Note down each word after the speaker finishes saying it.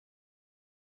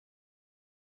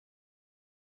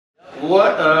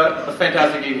What a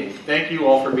fantastic evening. Thank you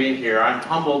all for being here. I'm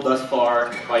humbled thus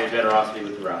far by your generosity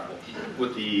with the raffle,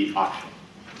 with the auction.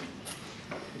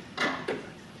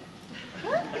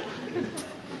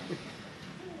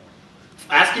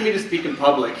 Asking me to speak in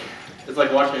public is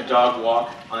like watching a dog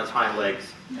walk on its hind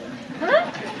legs.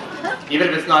 Even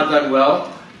if it's not done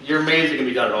well, you're amazed it can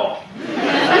be done at all.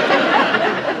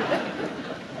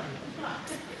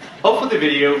 Hopefully the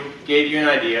video gave you an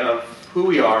idea of who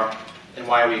we are and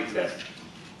why we exist.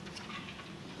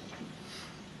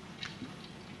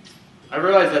 I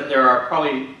realize that there are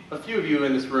probably a few of you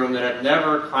in this room that have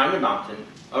never climbed a mountain,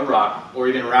 a rock, or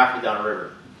even rafted down a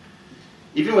river.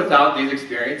 Even without these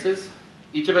experiences,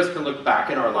 each of us can look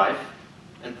back in our life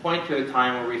and point to a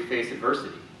time where we faced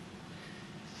adversity.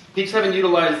 Peak 7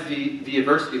 utilized the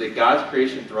adversity that God's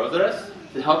creation throws at us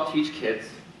to help teach kids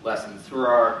lessons through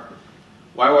our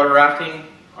whitewater rafting,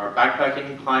 our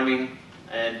backpacking, climbing,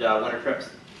 and winter trips.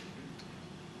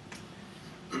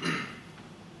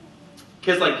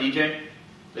 Kids like DJ,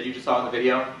 that you just saw in the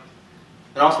video,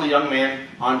 and also the young man,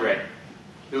 Andre,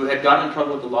 who had gotten in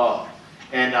trouble with the law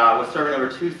and was serving over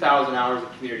 2,000 hours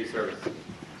of community service.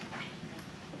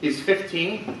 He's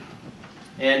 15,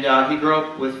 and he grew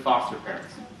up with foster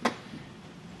parents.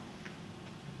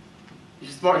 He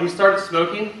started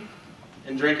smoking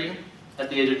and drinking at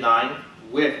the age of 9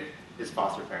 with his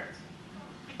foster parents.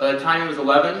 By the time he was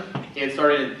 11, he had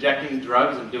started injecting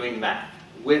drugs and doing meth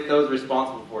with those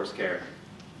responsible for his care.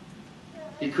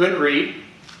 He couldn't read,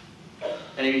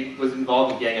 and he was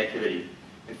involved in gang activity.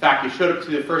 In fact, he showed up to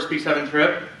the first Peak 7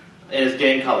 trip in his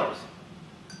gang colors.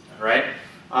 All right?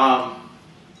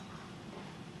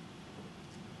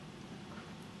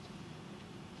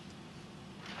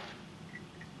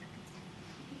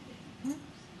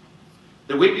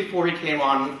 The week before he came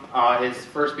on his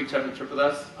first Peak 7 trip with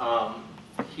us,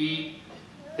 he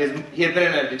had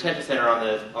been in a detention center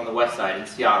on the west side in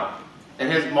Seattle,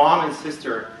 and his mom and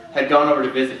sister had gone over to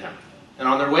visit him. And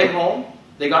on their way home,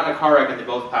 they got in a car wreck and they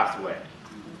both passed away.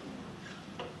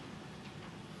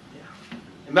 Yeah.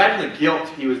 Imagine the guilt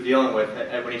he was dealing with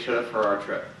when he showed up for our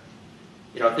trip.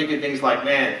 You know, thinking things like,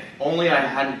 man, if only I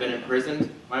hadn't been imprisoned,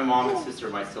 my mom and sister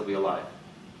might still be alive.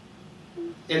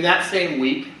 In that same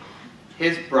week,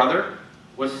 his brother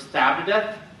was stabbed to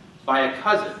death by a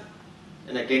cousin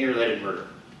in a gang-related murder.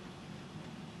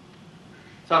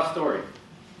 Tough story.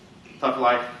 Tough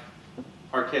life.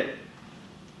 Hard kid.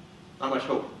 Not much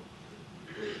hope.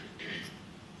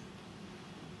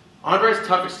 Andre's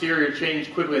tough exterior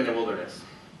changed quickly in the wilderness.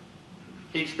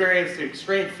 He experienced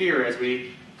extreme fear as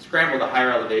we scrambled to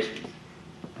higher elevations.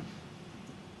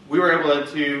 We were able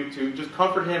to just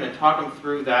comfort him and talk him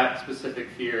through that specific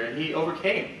fear, and he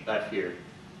overcame that fear.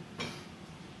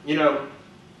 You know,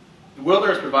 the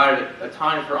wilderness provided a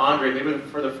time for Andre, maybe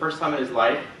for the first time in his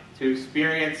life, to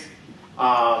experience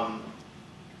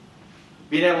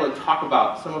being able to talk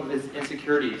about some of his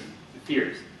insecurities and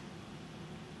fears.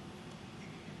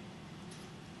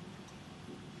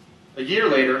 A year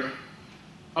later,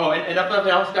 and if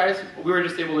nothing else, guys, we were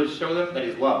just able to show them that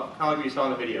he's loved, kind of like you saw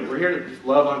in the video. We're here to just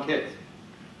love on kids.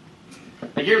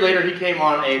 A year later, he came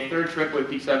on a third trip with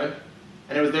Peak 7,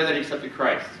 and it was there that he accepted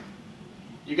Christ.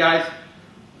 You guys,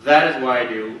 that is why I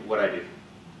do what I do.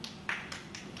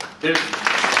 There's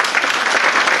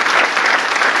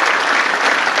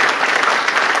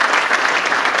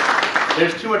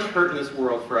too much hurt in this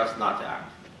world for us not to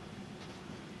act.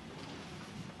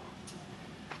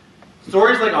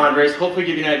 Stories like Andre's hopefully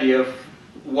give you an idea of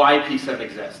why Peak 7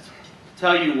 exists. To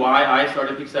tell you why I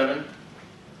started Peak 7,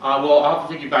 well, I'll have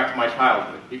to take you back to my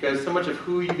childhood, because so much of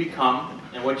who you become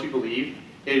and what you believe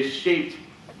is shaped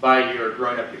by your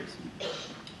growing up years.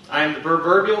 I am the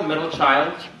proverbial middle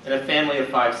child in a family of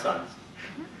 5 sons.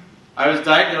 I was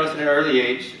diagnosed at an early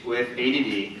age with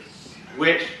ADD,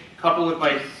 which, coupled with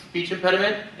my speech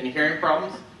impediment and hearing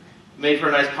problems, made for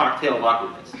a nice cocktail of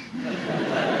awkwardness.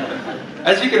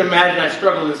 As you can imagine, I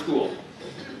struggled in school,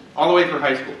 all the way through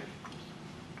high school.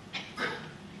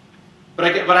 But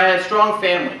I had a strong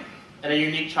family and a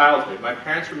unique childhood. My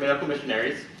parents were medical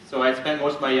missionaries, so I spent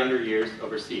most of my younger years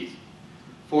overseas.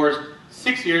 For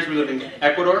 6 years, we lived in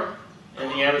Ecuador, in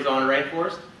the Amazon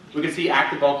rainforest. We could see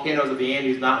active volcanoes of the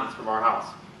Andes Mountains from our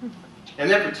house. And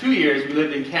then for 2 years, we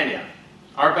lived in Kenya.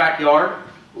 Our backyard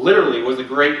literally was a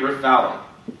great rift valley.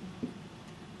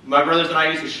 My brothers and I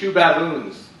used to shoo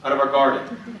baboons out of our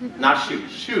garden. Not shoot,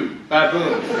 shoo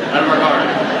baboons out of our garden.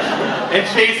 And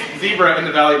chase zebra in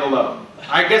the valley below.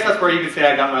 I guess that's where you could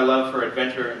say I got my love for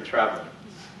adventure and traveling.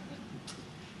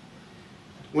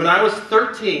 When I was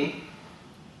 13,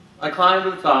 I climbed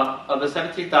to the top of the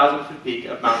 17,000-foot peak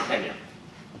of Mount Kenya.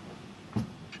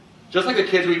 Just like the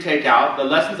kids we take out, the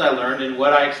lessons I learned and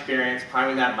what I experienced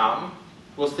climbing that mountain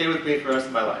will stay with me for the rest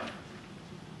of my life.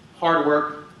 Hard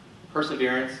work,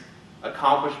 perseverance,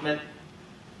 accomplishment,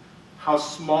 how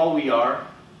small we are,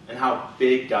 and how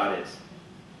big God is.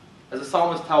 As the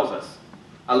psalmist tells us,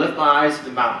 I lift my eyes to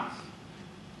the mountains.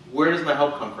 Where does my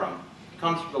help come from? It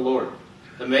comes from the Lord,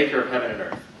 the maker of heaven and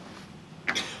earth.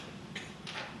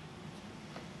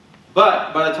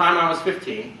 But by the time I was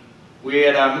 15, we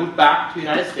had moved back to the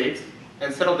United States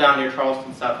and settled down near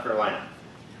Charleston, South Carolina.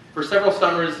 For several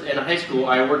summers in high school,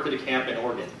 I worked at a camp in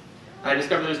Oregon. And I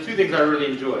discovered there's two things I really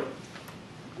enjoyed: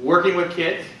 working with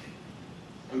kids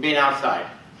and being outside.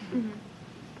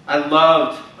 I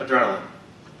loved adrenaline.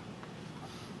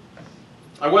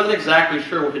 I wasn't exactly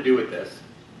sure what to do with this.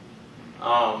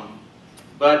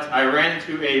 But I ran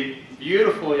into a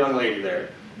beautiful young lady there,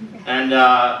 and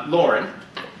Lauren,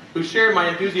 who shared my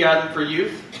enthusiasm for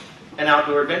youth and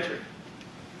outdoor adventure.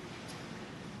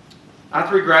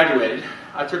 After we graduated,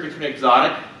 I took her to an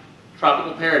exotic,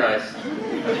 tropical paradise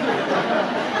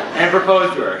and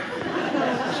proposed to her.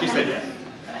 She said yes.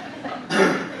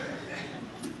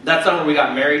 That summer we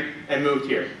got married and moved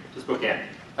here to Spokane.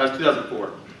 That was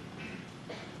 2004.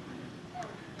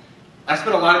 I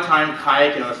spent a lot of time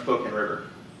kayaking on the Spokane River.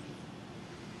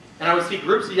 And I would see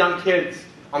groups of young kids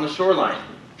on the shoreline,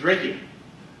 drinking,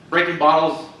 breaking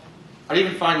bottles. I'd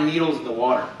even find needles in the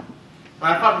water. And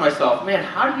I thought to myself, man,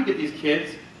 how do you get these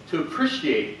kids to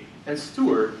appreciate and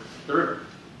steward the river?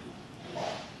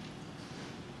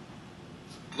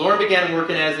 Lauren began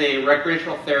working as a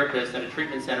recreational therapist at a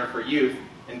treatment center for youth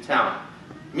in town.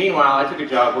 Meanwhile, I took a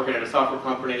job working at a software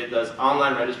company that does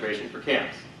online registration for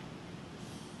camps.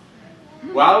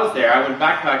 While I was there, I went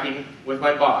backpacking with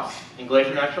my boss in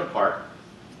Glacier National Park,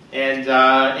 and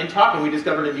in talking, we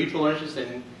discovered a mutual interest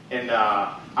in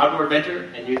outdoor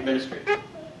adventure and youth ministry.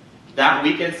 That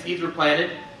weekend, seeds were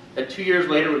planted that 2 years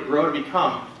later would grow to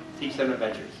become Peak 7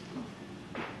 Adventures.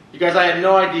 You guys, I had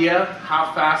no idea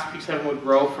how fast Peak 7 would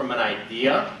grow from an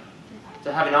idea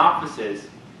to having offices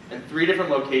in 3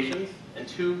 different locations in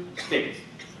 2 states.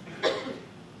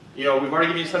 You know, we've already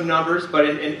given you some numbers, but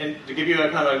to give you a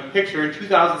kind of a picture, in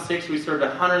 2006 we served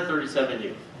 137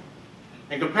 youth.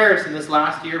 In comparison, this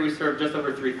last year we served just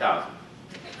over 3,000.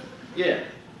 Yeah.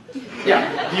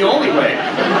 Yeah, the only way.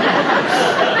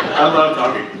 I love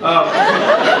talking.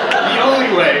 The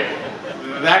only way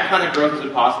that kind of growth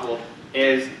is possible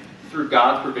is through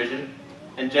God's provision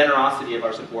and generosity of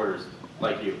our supporters,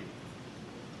 like you.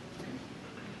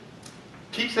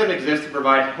 Peak 7 exists to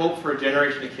provide hope for a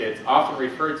generation of kids, often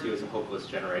referred to as a hopeless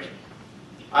generation.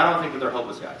 I don't think that they're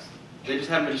hopeless guys. They just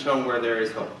haven't been shown where there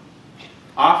is hope.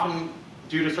 Often,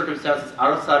 due to circumstances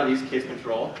outside of these kids'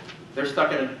 control, they're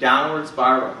stuck in a downward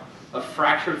spiral of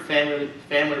fractured family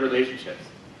relationships,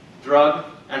 drug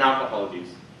and alcohol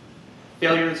abuse,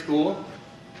 failure in school,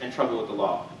 and trouble with the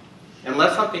law.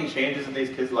 Unless something changes in these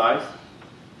kids' lives,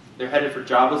 they're headed for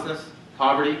joblessness,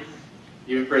 poverty,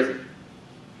 even prison.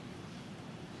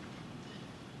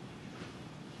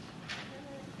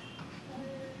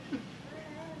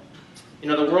 You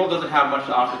know, the world doesn't have much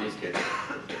to offer these kids,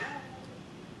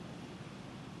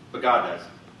 but God does.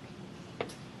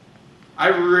 I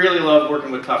really love working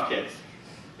with tough kids.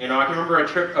 You know, I can remember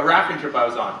a rafting trip I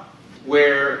was on,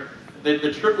 where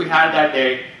the trip we had that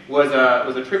day was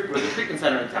a treatment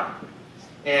center in town.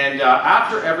 And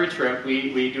after every trip,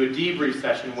 we do a debrief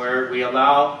session where we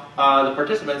allow the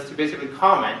participants to basically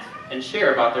comment and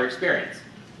share about their experience.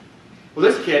 Well,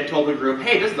 this kid told the group,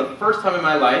 hey, this is the first time in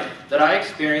my life that I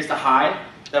experienced a high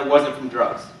that wasn't from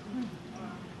drugs.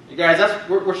 You guys,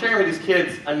 we're sharing with these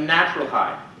kids a natural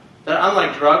high that,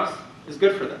 unlike drugs, is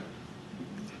good for them.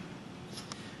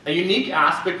 A unique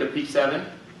aspect of Peak 7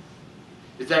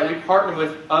 is that we partner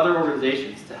with other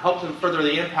organizations to help them further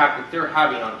the impact that they're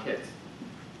having on kids.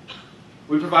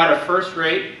 We provide a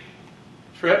first-rate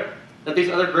trip that these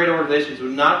other great organizations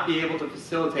would not be able to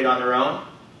facilitate on their own,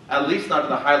 at least not to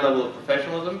the high level of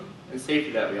professionalism and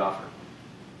safety that we offer.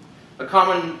 A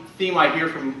common theme I hear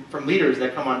from leaders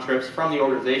that come on trips from the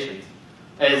organizations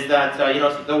is that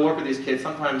they'll work with these kids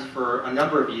sometimes for a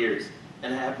number of years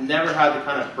and have never had the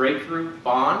kind of breakthrough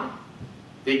bond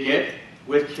they get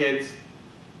with kids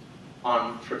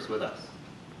on trips with us.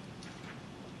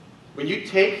 When you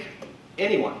take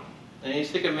anyone and you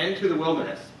stick them into the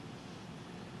wilderness,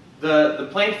 the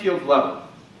playing field level,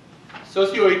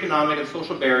 socioeconomic and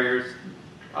social barriers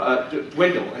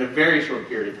dwindle in a very short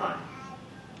period of time.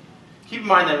 Keep in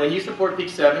mind that when you support Peak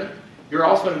 7, you're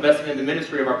also investing in the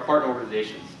ministry of our partner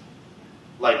organizations,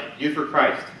 like Youth for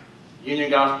Christ, Union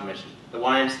Gospel Mission, the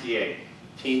YMCA,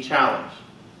 Teen Challenge,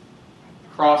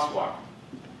 Crosswalk,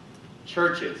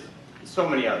 churches, and so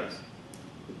many others.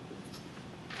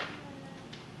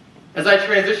 As I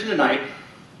transition tonight,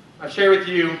 I share with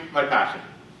you my passion.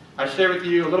 I share with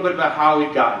you a little bit about how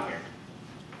we've gotten here.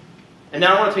 And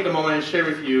now I want to take a moment and share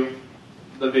with you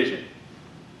the vision.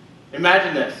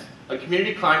 Imagine this, a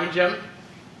community climbing gym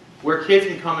where kids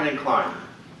can come in and climb.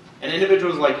 And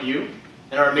individuals like you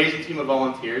and our amazing team of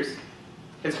volunteers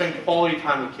can spend quality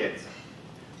time with kids.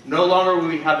 No longer will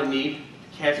we have the need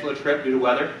to cancel a trip due to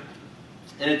weather.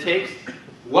 And it takes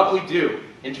what we do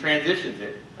and transitions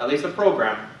it, at least a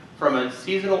program, from a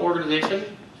seasonal organization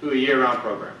to a year-round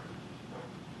program.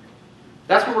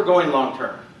 That's where we're going long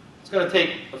term. It's going to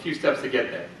take a few steps to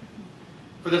get there.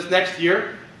 For this next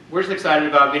year, we're just excited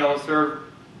about being able to serve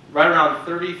right around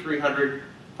 3,300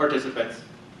 participants,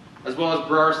 as well as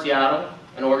grow our Seattle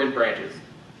and Oregon branches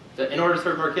in order to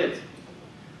serve more kids.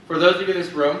 For those of you in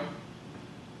this room,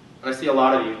 and I see a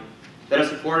lot of you, that have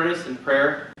supported us in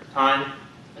prayer, time,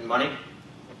 and money,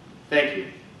 thank you.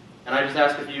 And I just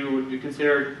ask if you would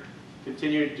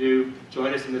continue to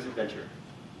join us in this adventure.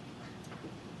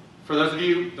 For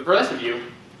the rest of you,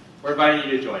 we're inviting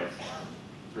you to join us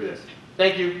through this.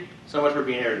 Thank you so much for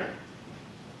being here tonight.